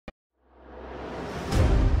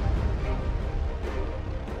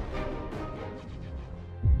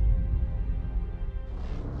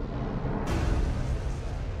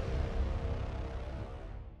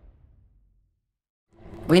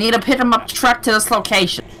We need to pick him up truck to this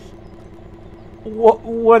location.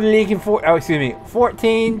 What are you looking for? Oh, excuse me.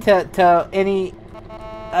 14 to any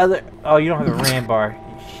other. Oh, you don't have the ram bar.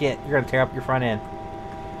 Shit, you're gonna tear up your front end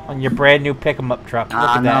on your brand new pick 'em up truck. Look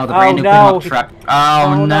at that. No, the brand new pick 'em up truck.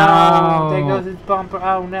 Oh no! There goes his bumper.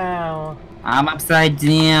 Oh no! I'm upside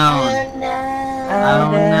down. Oh no! Oh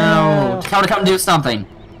no! Tell him to come do something.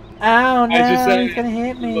 Oh no! He's gonna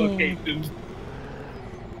hit me.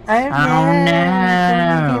 Oh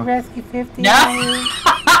no! Rescue 50. No!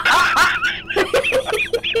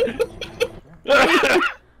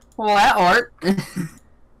 Well, that worked.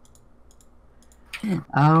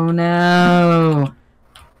 Oh no!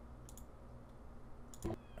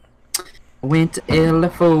 Went to LA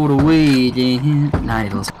for the weekend.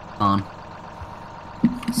 Night on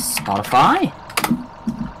Spotify.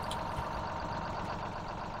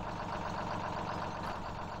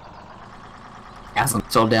 As I'm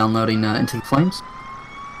still downloading Into the Flames.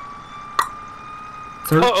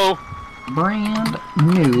 Uh-oh. Brand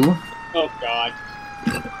new. Oh god.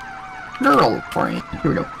 Girlfriend.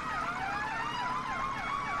 Here we go.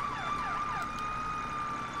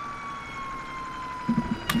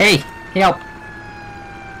 Hey, help.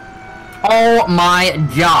 Oh my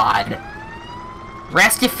god.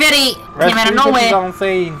 Rescue Fitty! Came out of nowhere. On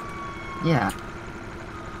scene. Yeah.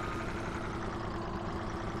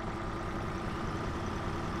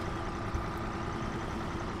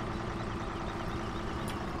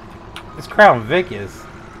 This Crown Vic is.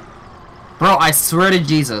 Bro, I swear to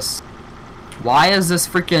Jesus. Why is this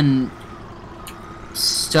freaking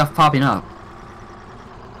stuff popping up?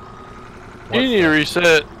 You need to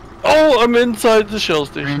reset. Oh, I'm inside the shell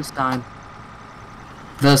station. Einstein.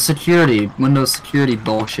 The security, Windows security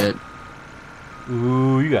bullshit.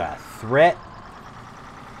 Ooh, you got a threat.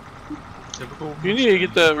 Typical. You need to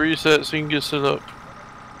get that reset so you can get set up.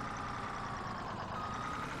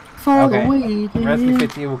 Okay. Rescue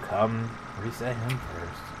 50 will come. Reset him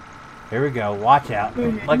first. Here we go. Watch out.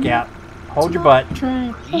 Look out. Hold your butt.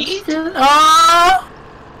 Oh!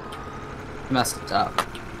 Messed it up.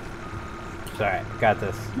 Sorry, got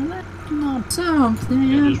this. Not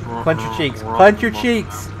something. Clench your cheeks. Clench your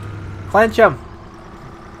cheeks. Clench them.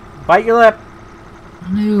 Bite your lip.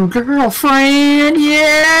 New girlfriend,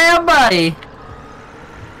 yeah, buddy.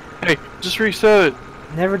 Hey, just reset it.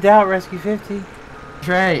 Never doubt Rescue 50. That's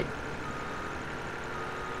right.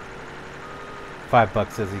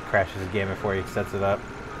 $5 says he crashes the game before he sets it up.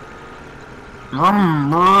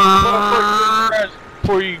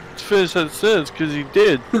 Before you finish that sentence, because he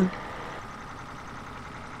did.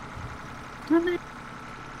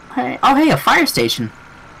 Hey, oh hey, a fire station.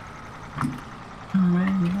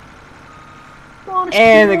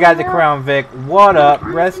 And they got the Crown Vic. What up,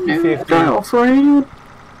 Rescue 50? Girlfriend.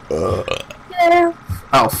 Yeah.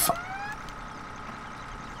 Oh fuck.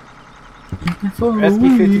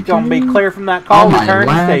 Rescue 50 gonna be clear from that call. Return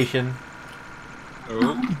to station.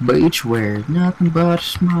 Beach where nothing but a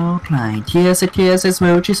small plane. Yes, it's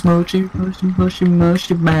smoochy,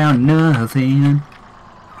 mushy about nothing.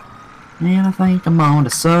 And I think I'm on to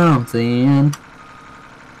something.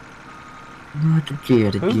 Not to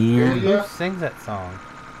get again. Who sings that song?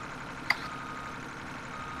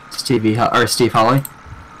 Steve Holly.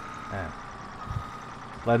 Oh.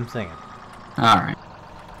 Let him sing it. Alright.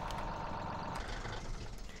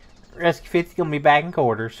 Rescue 50 gonna be back in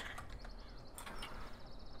quarters.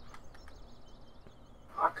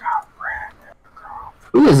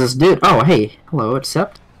 Who is this dude? Oh, hey. Hello,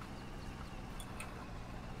 accept.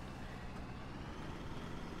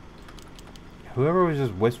 Whoever was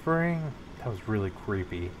just whispering, that was really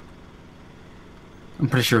creepy. I'm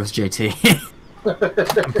pretty sure it was JT.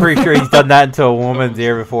 I'm pretty sure he's done that into a woman's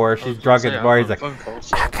ear before. She's drunk at the bar. He's like,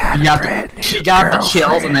 she got the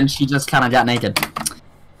chills and then she just kind of got naked.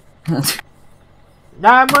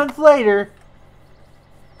 9 months later.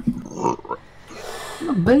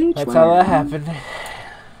 That's how that happened.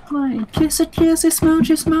 Like, kissy,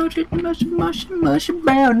 mushy,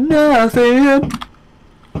 about nothing.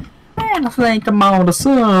 And I think I'm on to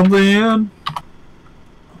something.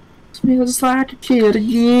 Smells like a kid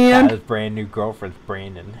again. His brand new girlfriend's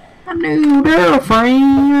Brandon. A new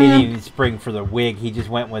girlfriend. He didn't even spring for the wig. He just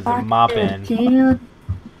went with the mop in.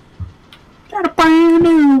 Got a brand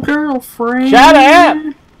new girlfriend. Shut up!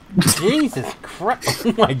 Jesus Christ!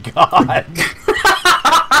 Oh my God!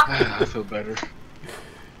 I feel better.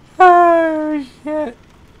 Oh shit!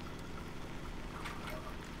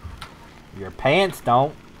 Your pants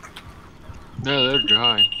don't. No, they're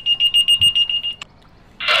dry.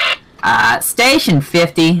 Station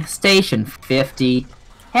 50. Station 50.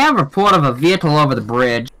 Have a report of a vehicle over the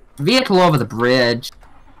bridge. Vehicle over the bridge.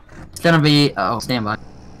 It's gonna be. Oh, stand by.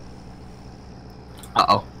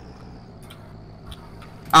 Uh-oh.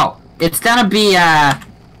 Oh, it's gonna be,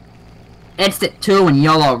 exit 2 and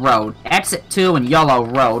Yellow Road. Exit 2 and Yellow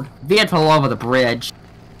Road. Vehicle over the bridge.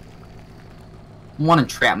 1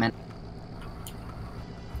 entrapment.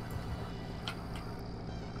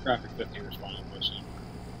 Traffic 50 responding, listen.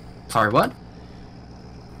 Sorry, what?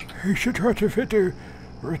 You should try to 50.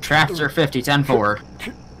 Traffic 50, 10-4.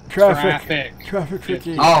 Traffic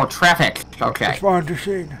 50. Oh, traffic. Okay. Respond to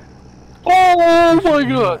scene. Oh my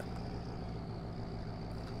god!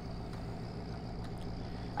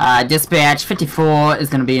 Dispatch 54 is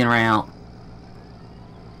gonna be en route.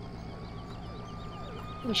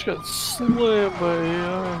 I just got slammed by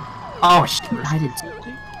AI. Oh shit, I did.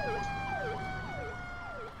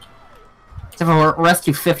 So for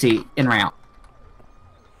rescue 50 en route.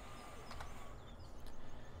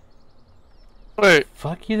 Wait.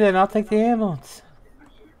 Fuck you then, I'll take the ambulance.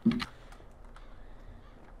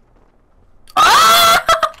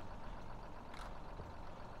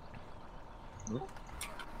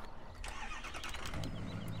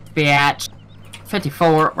 Dispatch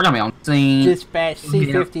 54, we're gonna be on scene. Dispatch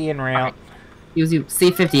C50 en route. Use you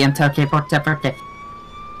C50 and okay,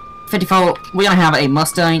 54, we're gonna have a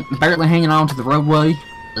Mustang barely hanging on to the roadway.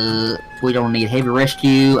 We don't need heavy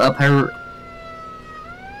rescue up here.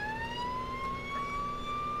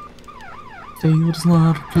 Feels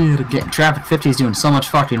like a kid again. Traffic 50 is doing so much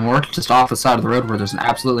fucking work just off the side of the road where there's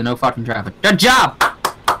absolutely no fucking traffic. Good job!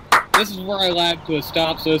 This is where I lagged to a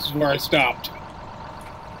stop, so this is where I stopped.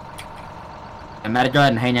 And Matt, go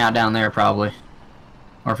ahead and hang out down there, probably.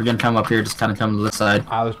 Or if you're gonna come up here, just kind of come to this side.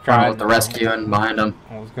 I was trying with the rescue and behind them.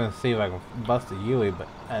 I was gonna see if I can bust a Yui, but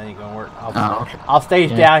that ain't gonna work. Okay. I'll stage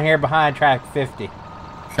down here behind traffic 50.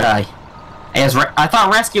 Okay. Hey, I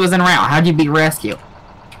thought rescue was en route. How'd you beat rescue?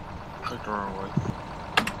 Clicked the wrong way.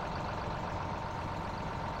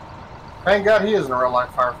 Thank God he isn't a real life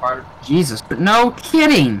firefighter. Jesus, but no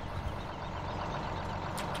kidding.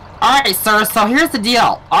 Alright, sir, so here's the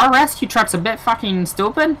deal. Our rescue truck's a bit fucking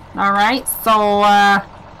stupid, alright? So,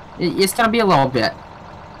 it's gonna be a little bit.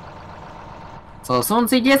 So as soon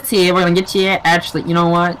as he gets here, we're gonna get you, actually, you know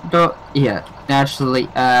what? Go, yeah, actually,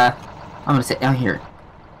 I'm gonna sit down here.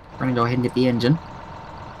 We're gonna go ahead and get the engine.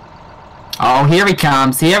 Oh, here he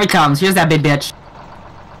comes, here's that big bitch.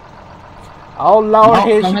 Oh lord, Oh,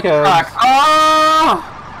 here don't she hit the comes. truck.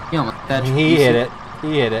 Oh! He almost touched me. He hit it.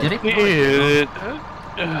 He hit it. Did he? He hit it.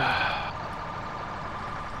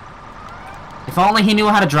 If only he knew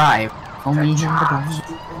how to drive. If only he knew how to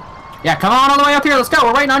drive. Yeah, come on all the way up here. Let's go.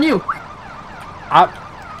 We're waiting on you.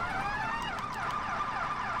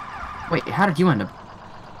 Wait, how did you end up?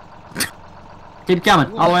 Keep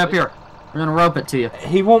coming. All the way up here. We're gonna rope it to you.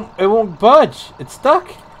 It won't budge. It's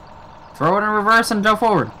stuck. Throw it in reverse and go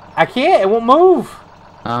forward. I can't. It won't move.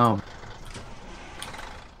 Oh.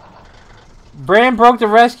 Bran broke the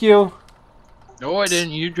rescue. No, I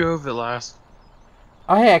didn't. You drove it last.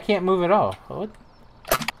 Oh, hey, I can't move at all. What?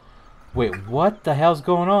 Wait, what the hell's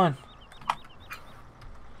going on?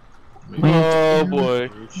 Oh boy.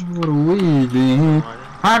 What are we doing?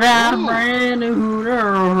 I got a brand new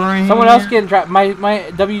girlfriend. Someone else getting trapped. My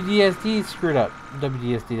WDSD screwed up.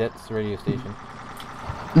 WDSD, that's the radio station.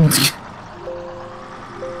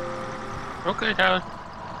 Okay, Tyler.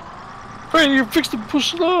 Hey, you fixed to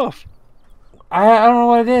push it off. I don't know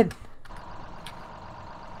what I did.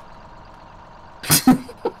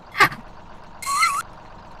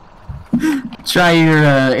 Try your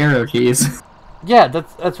arrow keys. Yeah,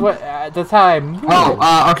 that's how I moved.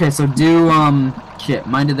 Oh, okay, so do, shit,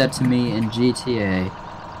 mine did that to me in GTA.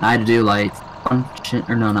 I had to do, like, function,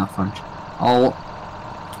 or no, not function. Alt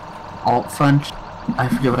function. I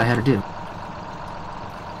forget what I had to do.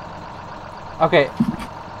 Okay.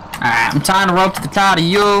 Alright, I'm tying a rope to the tie to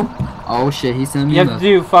you. Oh shit, he sent me You have to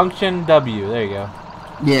do function W. There you go.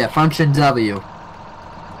 Yeah, function W. You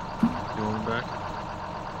want back?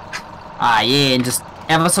 Ah, yeah, and just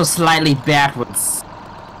ever so slightly backwards.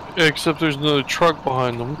 Except there's another truck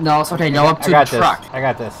behind them. No, it's okay, go up to the got truck. this. I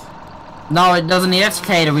got this. No, it doesn't need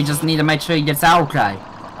educator, we just need to make sure he gets out okay.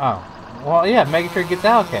 Oh. Well, yeah, making sure it gets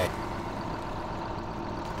out okay.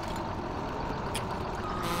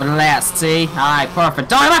 Relax, see? Alright, perfect.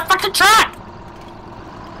 Don't hit my fucking truck!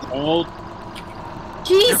 Oh,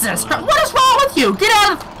 Jesus Christ, what is wrong with you? Get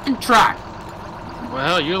out of the fucking truck!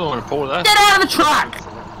 Well, you're the one who pulled that. Get out of the truck!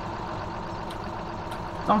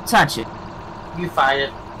 Don't touch it. You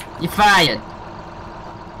fired. You're fired.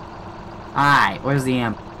 Alright, where's the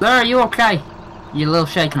amp? Sir, are you okay? You're a little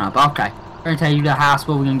shaken up. Okay. We're gonna take you to the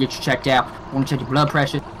hospital. We're gonna get you checked out. We're gonna check your blood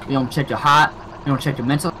pressure. We're gonna check your heart. You don't check your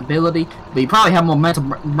mental ability, but you probably have more mental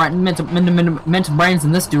brains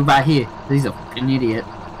than this dude right here. He's a fucking idiot.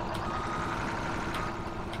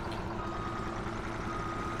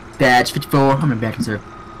 Badge 54. I'm in back, sir.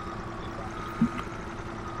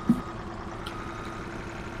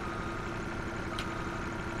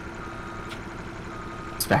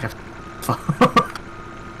 It's back up.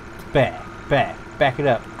 Back it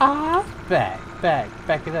up. Ah, back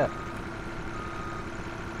it up.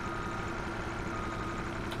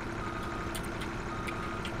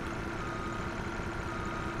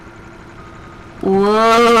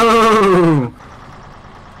 Whoa!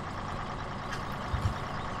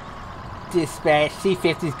 Dispatch,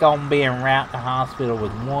 C50's gonna be en route to hospital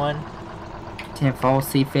with 1. 10-4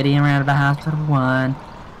 C50 en route to the hospital 1.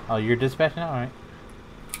 Oh, you're dispatching? Alright.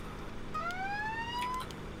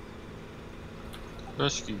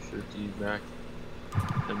 Rescue 50 back.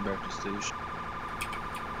 Then back to station.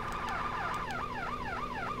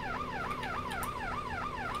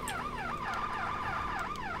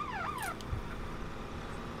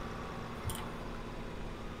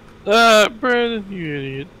 Brandon, you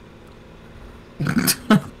idiot.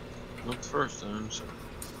 Not the first time, so.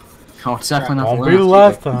 Oh, it's definitely not Won't be the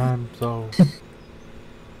last time, so.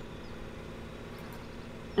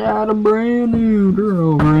 Got a brand new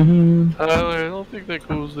girlfriend. Tyler, I don't think that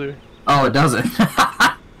goes there. Oh, it doesn't.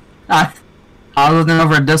 I was looking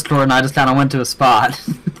over at Discord and I just kind of went to a spot.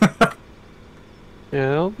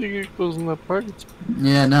 Yeah, I don't think it goes in that parking spot.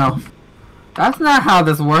 Yeah, no. That's not how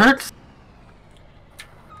this works.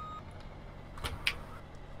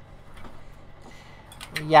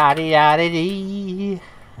 Yada yada dee.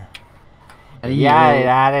 Yada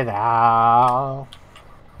yada da.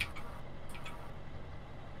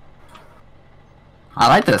 I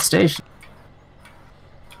like that station.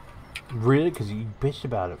 Really? Because you bitched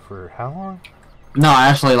about it for how long? No, I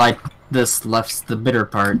actually like this left, the bitter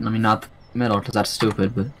part. I mean, not the middle, because that's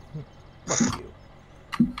stupid, but... Fuck you.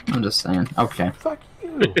 I'm just saying. Okay. Fuck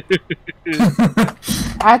you.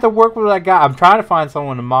 I have to work with what I got. I'm trying to find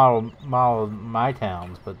someone to model my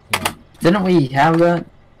towns, but, you know. Didn't we have that?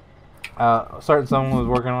 Certain someone was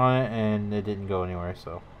working on it, and it didn't go anywhere,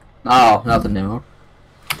 so. Oh, nothing new.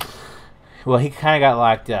 Well, he kind of got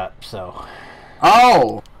locked up, so.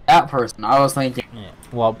 Oh! That person. I was thinking... Yeah.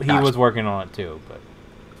 Well, he was working on it, too, but...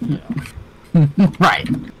 You know. Right.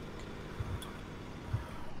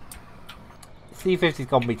 C50's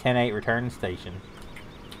gonna be 10-8 return station.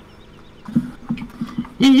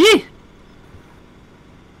 Yee!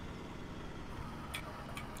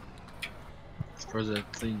 Surprised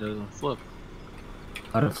that thing doesn't flip.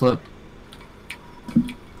 How'd it flip?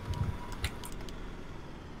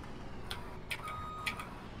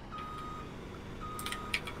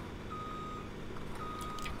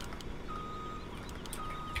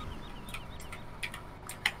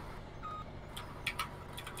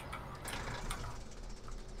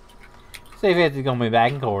 C50's gonna be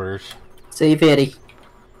back in quarters. C50.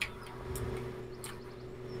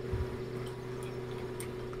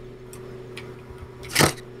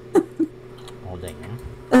 Oh, damn.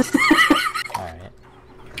 Alright.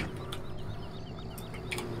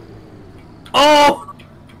 Oh!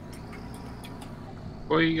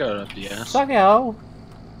 What you got up the ass? Suck it, ho!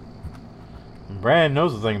 Brandon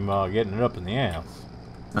knows the thing about getting it up in the ass.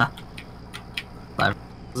 Ah.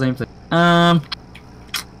 Same thing.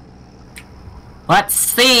 Let's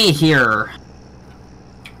see here.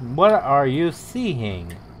 What are you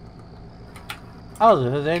seeing?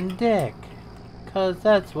 Other than dick. 'Cause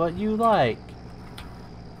that's what you like.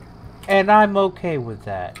 And I'm okay with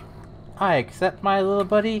that. I accept my little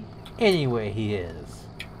buddy any way he is.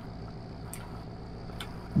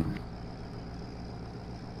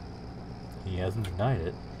 He hasn't denied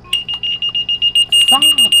it. Stop!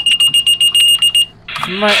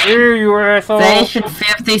 In my ear, you asshole! Station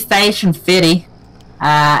 50, Station 50.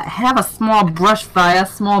 Have a small brush fire,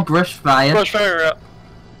 Brush fire out.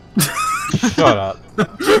 Shut up.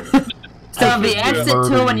 It's gonna be exit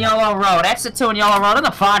 2 in Yellow Road. Exit 2 in Yellow Road in the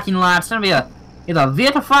parking lot. It's gonna be either a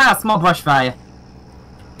vehicle fire or a small brush fire.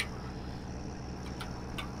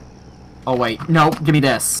 Oh wait, no, give me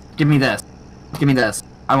this. Give me this. Give me this.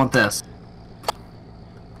 I want this.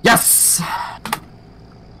 Yes!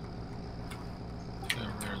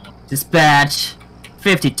 Dispatch.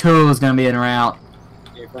 52 is gonna be in route.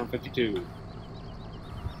 Okay, from 52.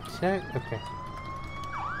 Check. Okay.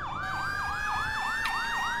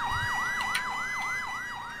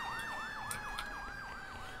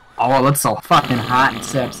 Oh, it looks so fucking hot and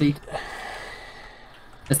sexy.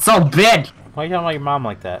 It's so big! Why are you talking about your mom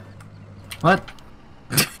like that? What?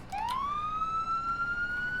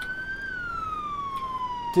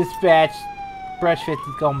 Dispatch. Brush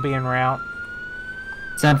 50's gonna be en route.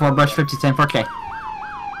 Stand for Brush 50, stand for K.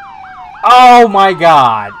 Oh my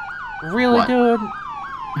god! Really, What? dude?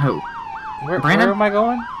 Who? Where Brandon? am I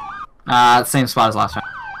going? Same spot as last time.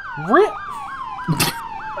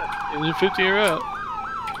 In your 50 you're out.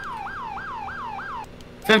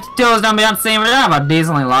 52 is gonna be on the same route, but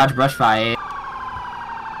decently large brush fire.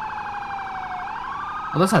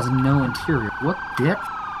 Oh, this has no interior. What the?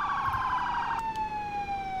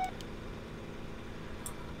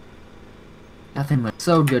 That thing looks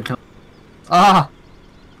so good to. Ah!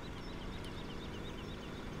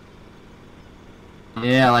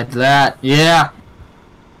 Yeah, like that. Yeah!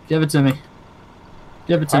 Give it to me.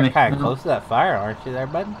 Give it to me. You're kind of close to that fire, aren't you there,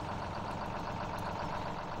 bud?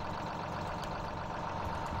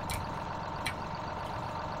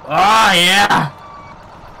 Oh, yeah!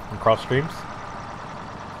 And cross streams?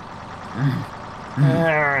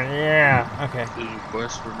 Yeah. Okay. Did you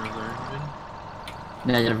quest for another engine?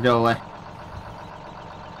 Negative, go away.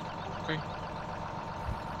 Okay.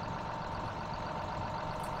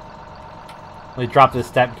 Let me drop this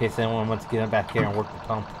step in case anyone wants to get back here and work the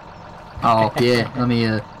pump. Oh, yeah. Let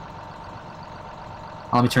me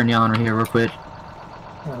turn you on right here real quick.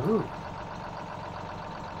 Oh.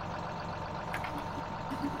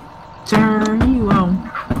 Turn you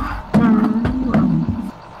on. Turn you on.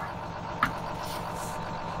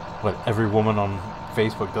 What every woman on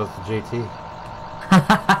Facebook does to JT.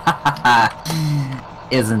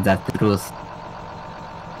 Isn't that the truth?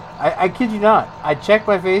 I kid you not. I checked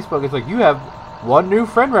my Facebook. It's like, you have one new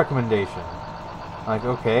friend recommendation. I'm like,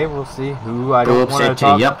 okay, we'll see who I don't want to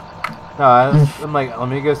talk to. Yep. No, I'm like, let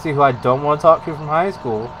me go see who I don't want to talk to from high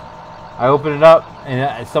school. I open it up, and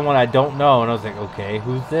it's someone I don't know, and I was like, okay,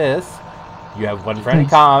 who's this? You have one friend in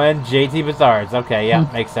common, JT Bizarres. Okay, yeah,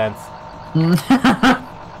 makes sense.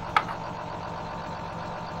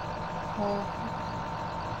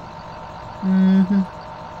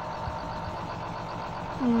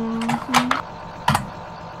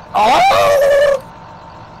 Oh!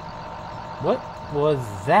 What was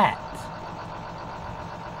that?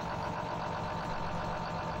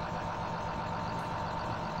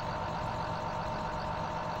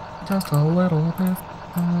 Just a little bit.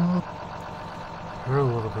 You're a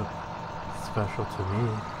little bit special to me.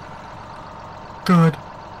 Good.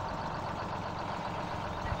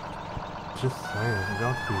 Just saying, you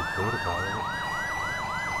don't have to be rude about it.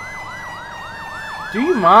 Do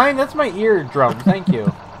you mind? That's my eardrum. Thank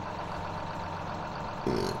you.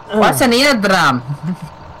 What's an eardrum?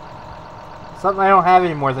 Something I don't have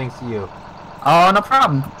anymore thanks to you. Oh, no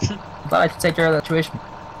problem. Thought I should take care of that situation.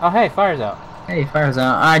 Oh, hey, fire's out. Hey, fire's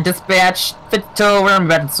out. I dispatched 52 over in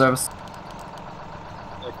bed service.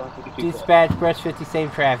 Dispatch, Brush 50, same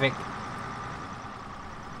traffic.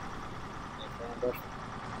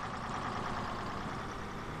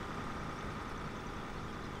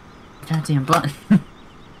 Goddamn button.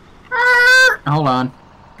 Hold on.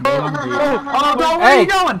 Oh, no, where are you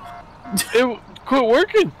going? It quit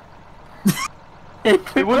working. It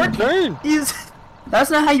It wouldn't turn.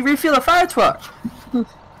 That's not how you refill a fire truck. It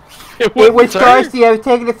It was wouldn't turn. thirsty, I was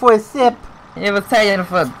taking it for a sip. It was taking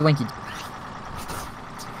for Blinky.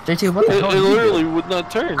 JT, what the It hell? literally would not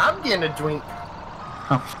turn. I'm getting a drink.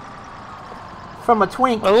 From a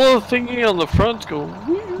twink. My little thingy on the front's going.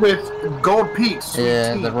 With gold peaks.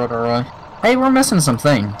 Yeah, the rotor. Hey, we're missing some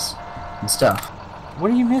things and stuff.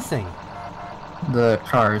 What are you missing? The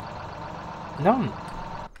cars. No.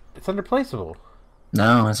 It's underplaceable.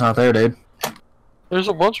 No, it's not there, dude. There's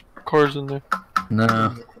a bunch of cars in there.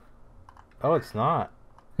 No. Oh, it's not.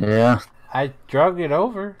 Yeah. I drug it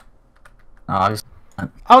over. Obviously.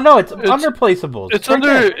 Oh no, it's underplaceable. It's right under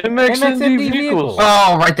there. MXND vehicles.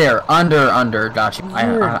 Oh, right there. Under. Got you. I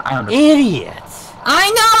understand. Idiots. I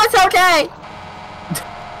know, it's okay!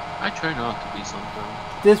 I try not to be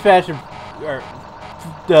sometimes. Dispatch, or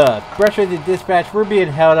Brush the dispatch. We're being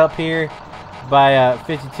held up here by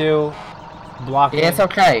 52, blocking. Yeah, it's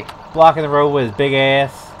okay. Blocking the road with his big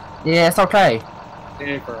ass. Yeah, it's okay.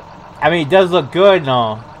 I mean, it does look good and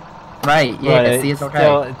all. Right, yeah, but see, it's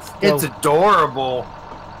okay. It's It's adorable.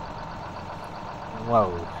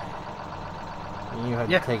 Whoa. You have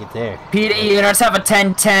to take it there. PD units have a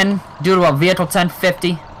 1010 due to a vehicle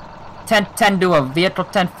 1050. 1010 due to a vehicle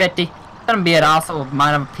 1050. Gonna be it also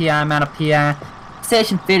amount of PI.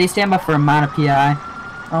 Station 50, stand by for amount of PI.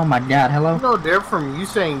 Oh my god, hello? No different from you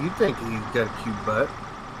saying you think he's got a cute butt.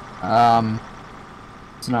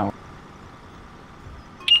 It's not.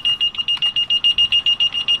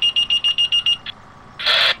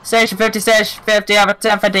 Station 50, I have a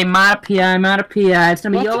 1050, amount of PI. It's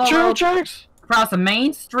gonna be What, yellow the train road tracks? across the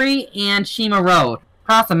main street and Shima Road.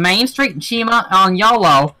 across the main street in Chima on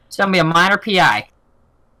YOLO. It's gonna be a minor PI.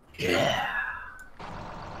 Yeah.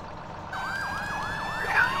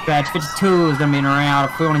 Batch 52 is gonna be in route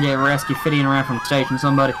if we want to get rescue 50 in around from the station.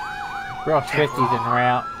 Somebody. Brush 50's in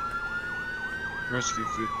route. Rescue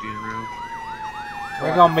 50 around.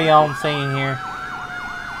 We're gonna be on scene here.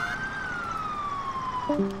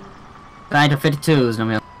 Batch 52 is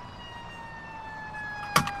gonna be.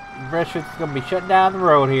 Brush 50's gonna be shutting down the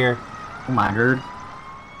road here. Oh my god.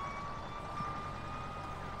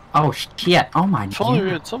 Oh shit! Oh my god. Follow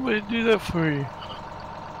it. Somebody do that for you.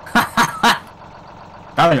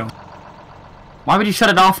 Why would you shut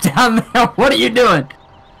it off down there? What are you doing?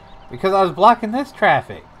 Because I was blocking this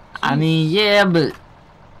traffic. I mean, yeah, but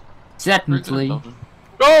technically.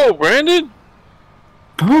 Go, Brandon!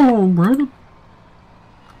 Oh, Brandon.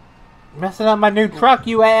 Messing up my new truck,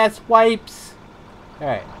 you ass wipes.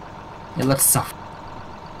 Alright. It looks soft.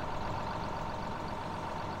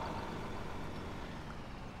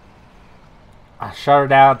 I shut her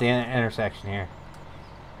down at the intersection here.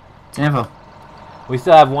 Tempo. We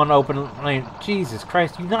still have one open lane. Jesus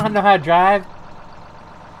Christ, you not know how to drive?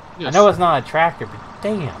 Yes. I know it's not a tractor, but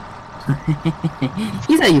damn.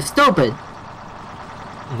 He said you stupid.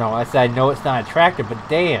 No, I said I know it's not a tractor, but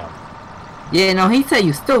damn. Yeah, no, he said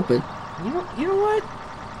you stupid. You know what?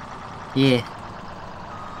 Yeah.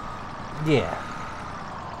 Yeah.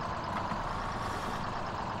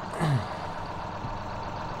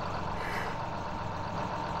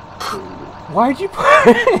 Why'd you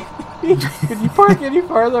park? Could you park any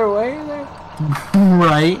farther away there?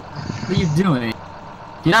 Right. What are you doing?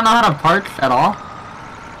 Do you not know how to park at all?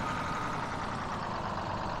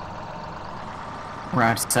 We're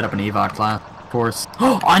going to set up an EVOD class, of course.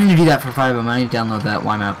 Oh, I need to do that for 5 of them. I need to download that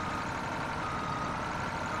YMAP.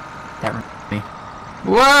 That reminds me.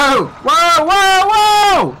 Whoa! Whoa! Whoa!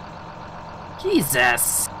 Whoa!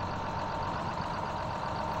 Jesus!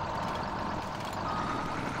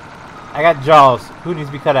 I got jaws. Who needs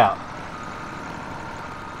to be cut out?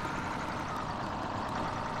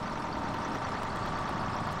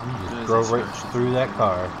 You just drove right through that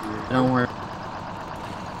car. Don't worry.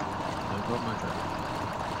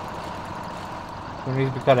 Who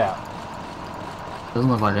needs to be cut out?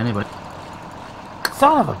 Doesn't look like anybody.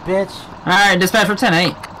 Son of a bitch! Alright, dispatch for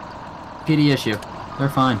 10-8. PD issue. They're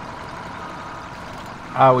fine.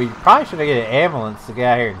 We probably should have get an ambulance to get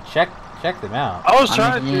out here and check them out. I was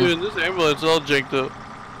trying to, and this ambulance is all janked up.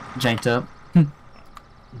 Janked up. Kinda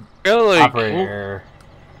like, Operator.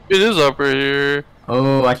 It is operator.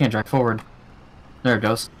 Oh, I can't drive forward. There it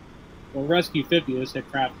goes. Well, Rescue 50, let's hit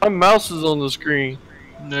crap. My mouse is on the screen.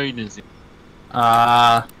 No, you didn't.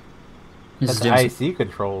 That's the IC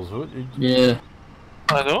controls. Yeah.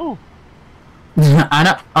 I know. I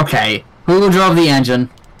know. Okay. Who drove the engine?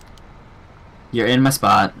 You're in my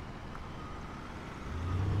spot.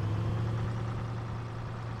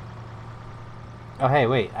 Oh, hey,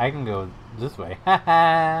 wait. I can go this way.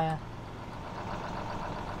 Haha.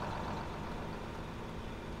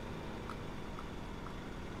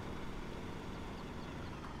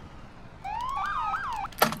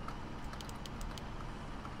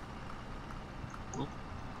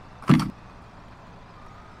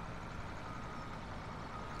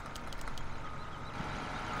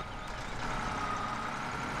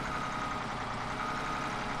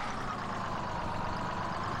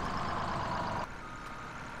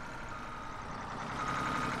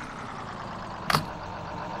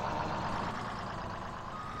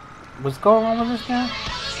 What's going on with this guy?